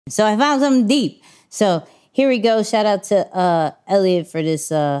So I found something deep. So here we go. Shout out to Elliot for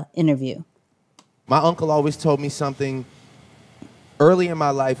this interview. My uncle always told me something early in my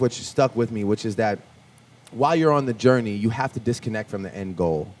life which stuck with me, which is that while you're on the journey, you have to disconnect from the end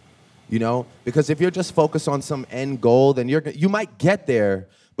goal. You know? Because if you're just focused on some end goal, then you might get there,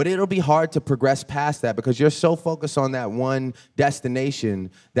 but it'll be hard to progress past that because you're so focused on that one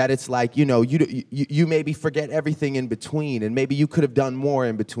destination that it's like, you know, you maybe forget everything in between, and maybe you could have done more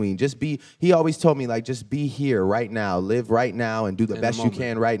in between. He always told me, like, just be here right now, live right now, and do the best you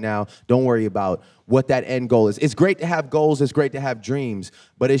can right now. Don't worry about what that end goal is. It's great to have goals, it's great to have dreams,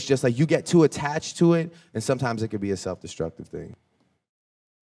 but it's just like you get too attached to it, and sometimes it could be a self-destructive thing.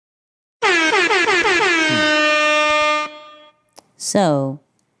 So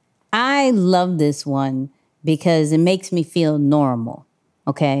I love this one because it makes me feel normal,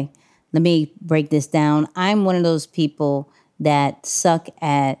 okay? Let me break this down. I'm one of those people that suck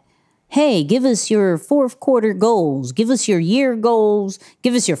at, hey, give us your fourth quarter goals. Give us your year goals.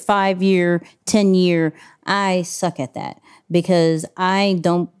 Give us your 5-year, 10-year. I suck at that because I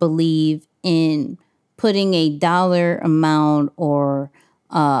don't believe in putting a dollar amount or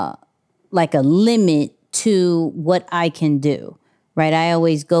like a limit to what I can do. Right? I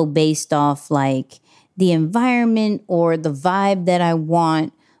always go based off like the environment or the vibe that I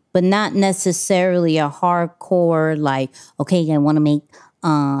want, but not necessarily a hardcore like, okay, I want to make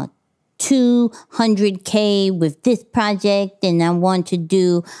 200K with this project, and I want to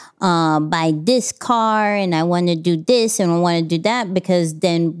do buy this car, and I want to do this, and I want to do that, because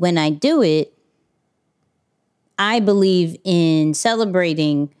then when I do it, I believe in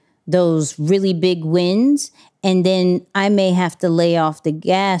celebrating those really big wins, and then I may have to lay off the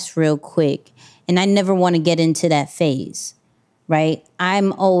gas real quick, and I never want to get into that phase, right?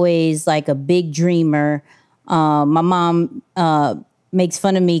 I'm always like a big dreamer. My mom makes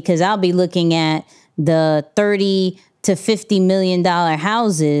fun of me because I'll be looking at the $30 to $50 million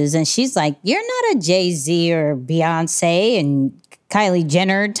houses, and she's like, "You're not a Jay-Z or Beyonce and Kylie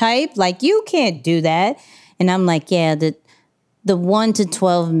Jenner type. Like, you can't do that." And I'm like, yeah, the $1 to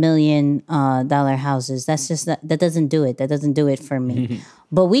 $12 million dollar houses, that doesn't do it. That doesn't do it for me.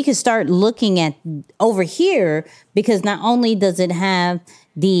 But we could start looking at over here, because not only does it have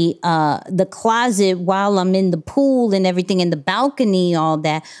the closet while I'm in the pool and everything, in the balcony, all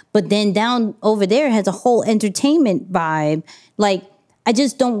that, but then down over there has a whole entertainment vibe. Like, I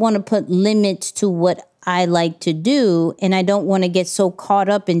just don't want to put limits to what I like to do, and I don't want to get so caught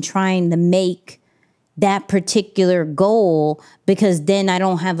up in trying to make that particular goal, because then I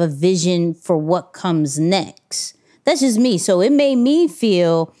don't have a vision for what comes next. That's just me. So it made me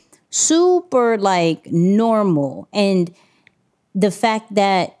feel super like normal. And the fact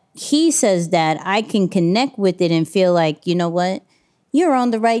that he says that, I can connect with it and feel like, you know what? You're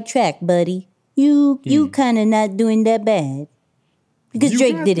on the right track, buddy. You kind of not doing that bad. Because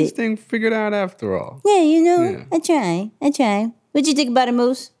Drake did it. You got this thing figured out after all. Yeah, you know, yeah. I try. What'd you think about it,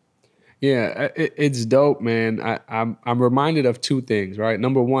 Moose? Yeah, it's dope, man. I'm reminded of two things, right?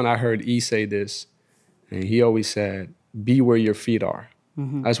 Number one, I heard E say this, and he always said, be where your feet are.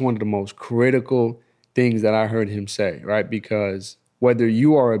 Mm-hmm. That's one of the most critical things that I heard him say, right? Because whether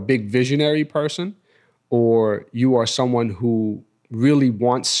you are a big visionary person or you are someone who really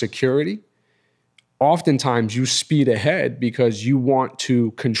wants security, oftentimes you speed ahead because you want to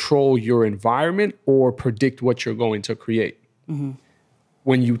control your environment or predict what you're going to create. Mm-hmm.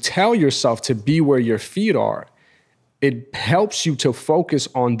 When you tell yourself to be where your feet are, it helps you to focus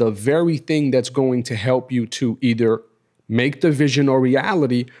on the very thing that's going to help you to either make the vision a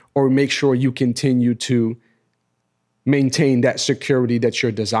reality or make sure you continue to maintain that security that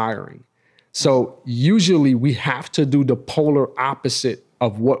you're desiring. So usually we have to do the polar opposite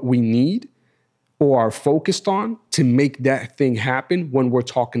of what we need or are focused on to make that thing happen when we're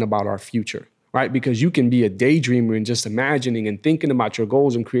talking about our future. Right? Because you can be a daydreamer and just imagining and thinking about your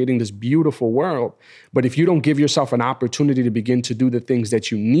goals and creating this beautiful world. But if you don't give yourself an opportunity to begin to do the things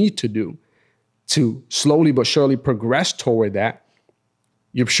that you need to do to slowly but surely progress toward that,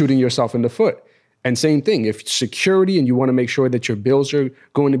 you're shooting yourself in the foot. And same thing, if security and you want to make sure that your bills are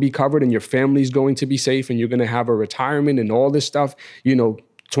going to be covered and your family's going to be safe and you're going to have a retirement and all this stuff,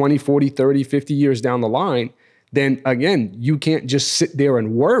 20, 40, 30, 50 years down the line, then again, you can't just sit there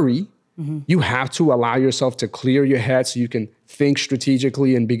and worry. Mm-hmm. You have to allow yourself to clear your head so you can think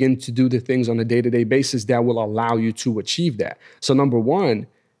strategically and begin to do the things on a day-to-day basis that will allow you to achieve that. So number one,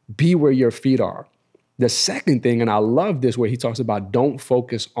 be where your feet are. The second thing, and I love this, where he talks about don't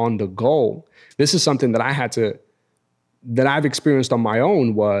focus on the goal. This is something that I've experienced on my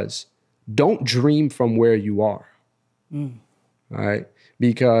own, was don't dream from where you are. Right?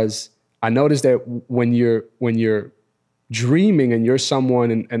 because I noticed that when you're dreaming and you're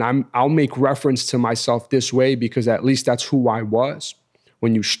someone, and I'll make reference to myself this way because at least that's who I was.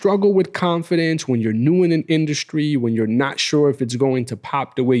 When you struggle with confidence, when you're new in an industry, when you're not sure if it's going to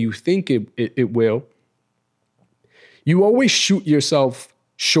pop the way you think it will, you always shoot yourself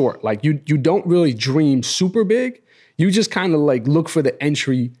short. Like you don't really dream super big. You just kind of like look for the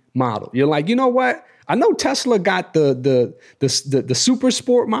entry model. You're like, you know what? I know Tesla got the super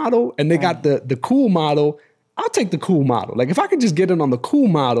sport model and they got the cool model. I'll take the cool model. Like if I could just get in on the cool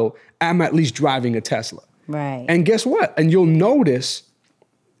model, I'm at least driving a Tesla. Right. And guess what? And you'll notice,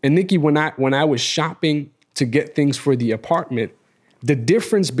 and Nicky, when I was shopping to get things for the apartment, the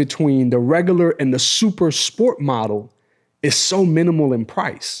difference between the regular and the super sport model is so minimal in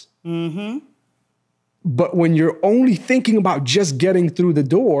price. Mm-hmm. But when you're only thinking about just getting through the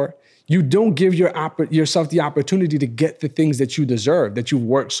door, you don't give yourself the opportunity to get the things that you deserve, that you've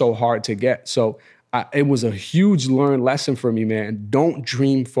worked so hard to get. So it was a huge learned lesson for me, man. Don't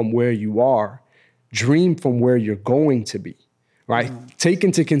dream from where you are. Dream from where you're going to be, right? Mm-hmm. Take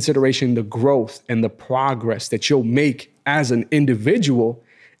into consideration the growth and the progress that you'll make as an individual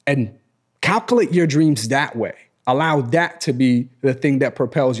and calculate your dreams that way. Allow that to be the thing that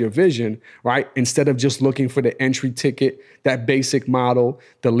propels your vision, right? Instead of just looking for the entry ticket, that basic model,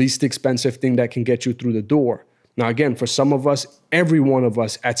 the least expensive thing that can get you through the door. Now, again, for some of us, every one of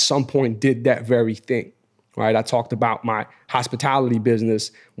us at some point did that very thing, right? I talked about my hospitality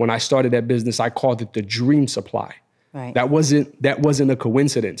business. When I started that business, I called it the dream supply. Right. That wasn't a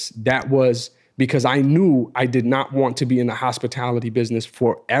coincidence. That was because I knew I did not want to be in the hospitality business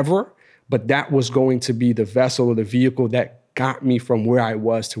forever, but that was going to be the vessel or the vehicle that got me from where I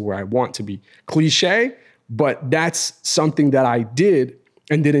was to where I want to be. Cliche, but that's something that I did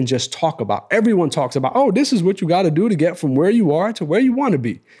and didn't just talk about. Everyone talks about, oh, this is what you got to do to get from where you are to where you want to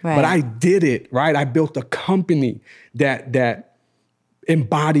be. Right. But I did it, right? I built a company that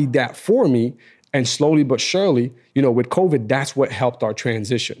embodied that for me. And slowly but surely, with COVID, that's what helped our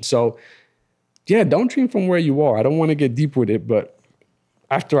transition. So yeah, don't dream from where you are. I don't want to get deep with it, but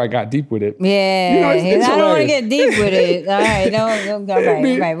after I got deep with it. Yeah, it's I don't want to get deep with it. All right,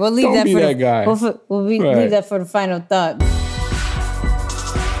 right. We'll leave that for the final thought.